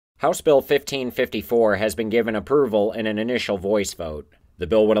House Bill 1554 has been given approval in an initial voice vote. The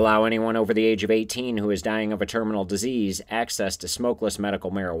bill would allow anyone over the age of 18 who is dying of a terminal disease access to smokeless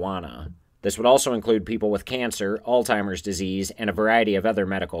medical marijuana. This would also include people with cancer, Alzheimer's disease, and a variety of other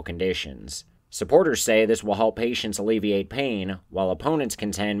medical conditions. Supporters say this will help patients alleviate pain, while opponents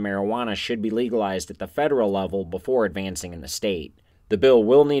contend marijuana should be legalized at the federal level before advancing in the state. The bill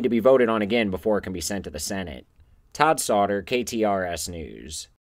will need to be voted on again before it can be sent to the Senate. Todd Sauter, KTRS News.